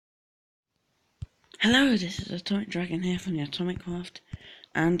Hello, this is Atomic Dragon here from the Atomic Craft,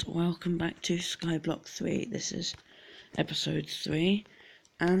 and welcome back to Skyblock3. This is episode 3,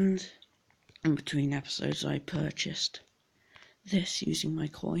 and in between episodes I purchased this using my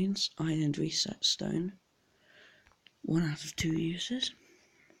coins, Island Reset Stone. 1 out of 2 uses.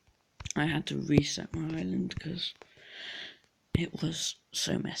 I had to reset my island because it was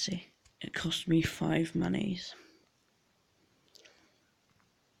so messy. It cost me 5 monies.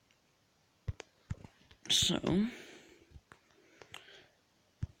 So,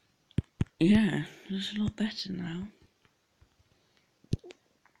 yeah, it's a lot better now.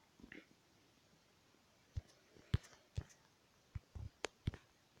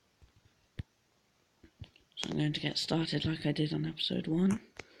 So I'm going to get started like I did on episode 1,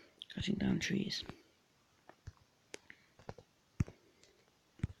 cutting down trees.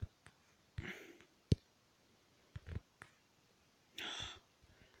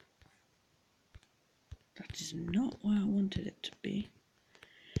 That is not where I wanted it to be.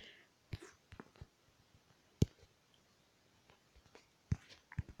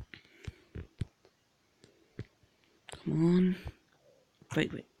 Come on.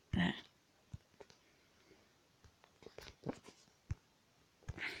 Wait, there.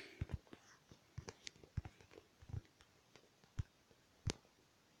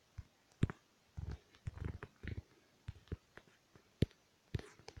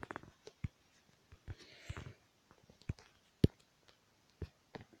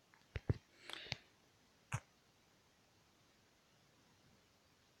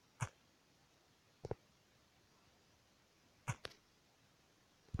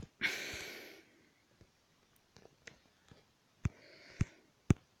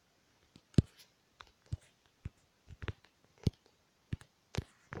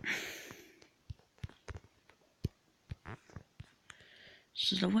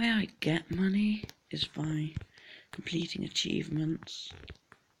 So the way I get money is by completing achievements,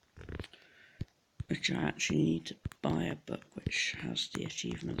 which I actually need to buy a book which has the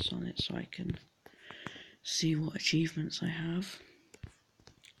achievements on it so I can see what achievements I have.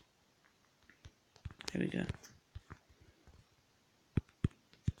 There we go.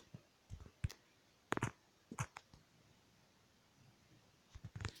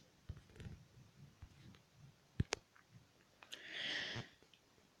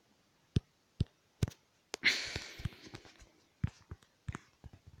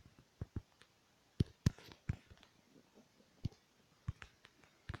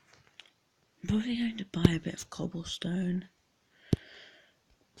 I'm probably going to buy a bit of cobblestone.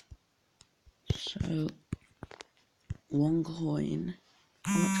 So, 1 coin.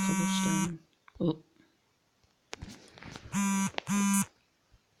 How much cobblestone? Oh.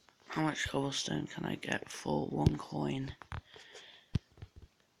 How much cobblestone can I get for 1 coin?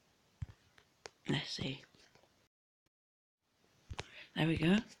 Let's see. There we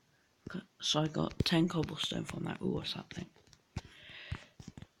go. So I got 10 cobblestone from that. Ooh, what's happening?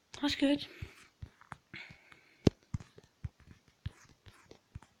 That's good.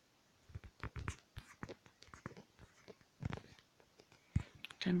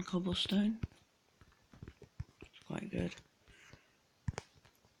 Ten cobblestone. It's quite good.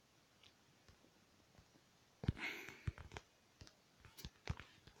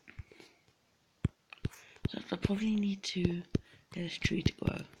 So I probably need to get this tree to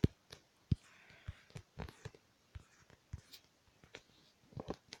grow.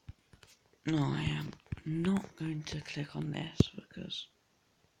 No, I am not going to click on this because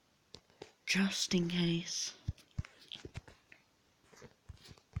just in case.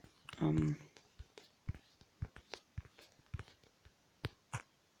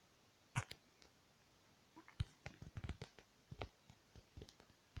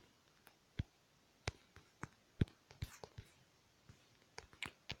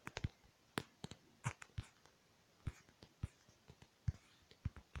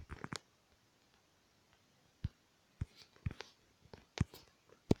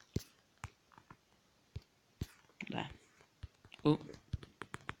 There. Oh.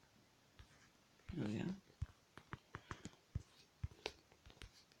 There we go.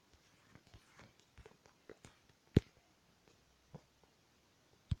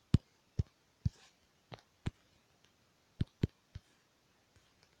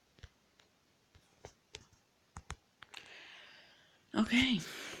 Okay.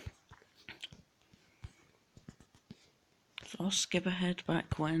 So I'll skip ahead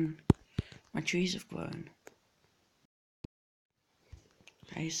back when my trees have grown.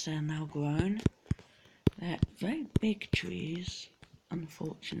 Okay, so they're now grown. They're very big trees,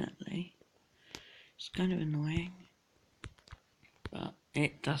 unfortunately. It's kind of annoying, but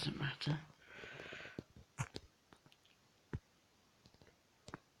it doesn't matter.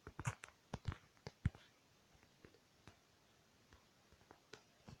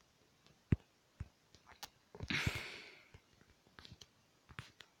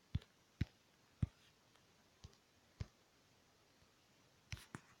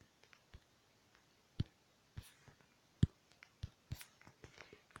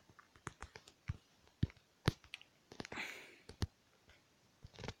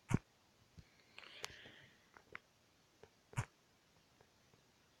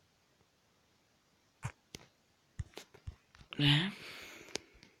 There.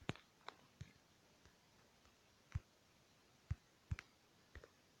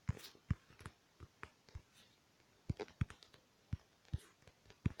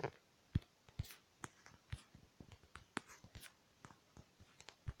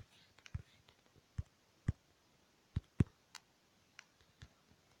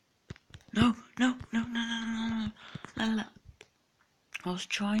 No, no, no, no, no, no, no, no, no. I was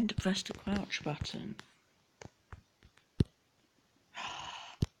trying to press the crouch button.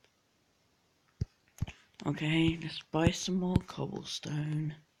 Okay, let's buy some more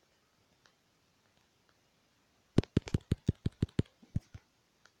cobblestone.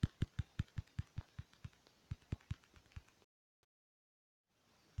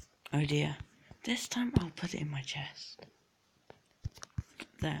 Oh dear. This time I'll put it in my chest.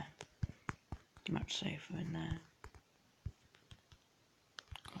 There. Much safer in there.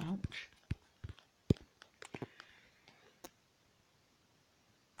 Crouch.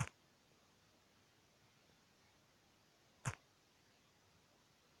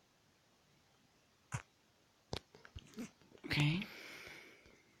 Okay.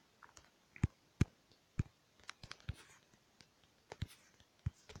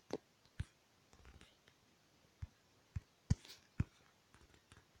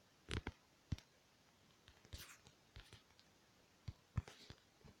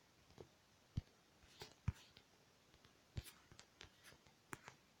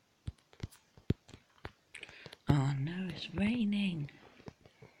 Oh no, it's raining.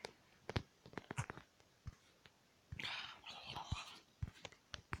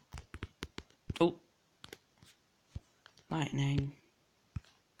 Oh. Lightning.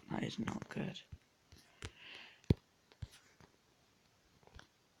 That is not good.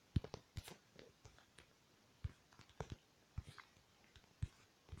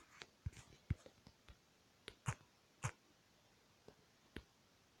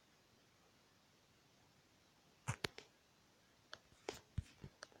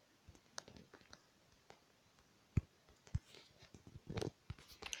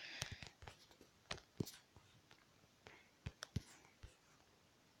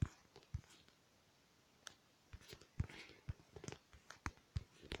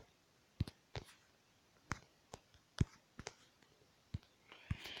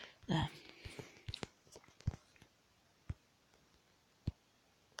 There.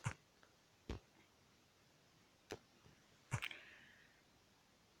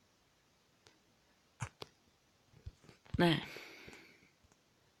 There.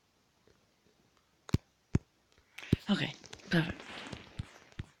 Okay, perfect.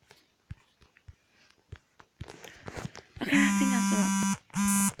 Okay, I think that's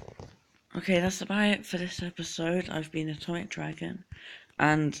about. Okay, that's about it for this episode. I've been Atomic Dragon,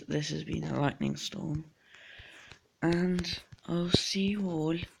 and this has been a lightning storm. And I'll see you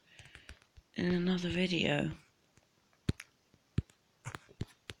all in another video.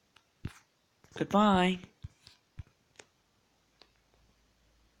 Goodbye.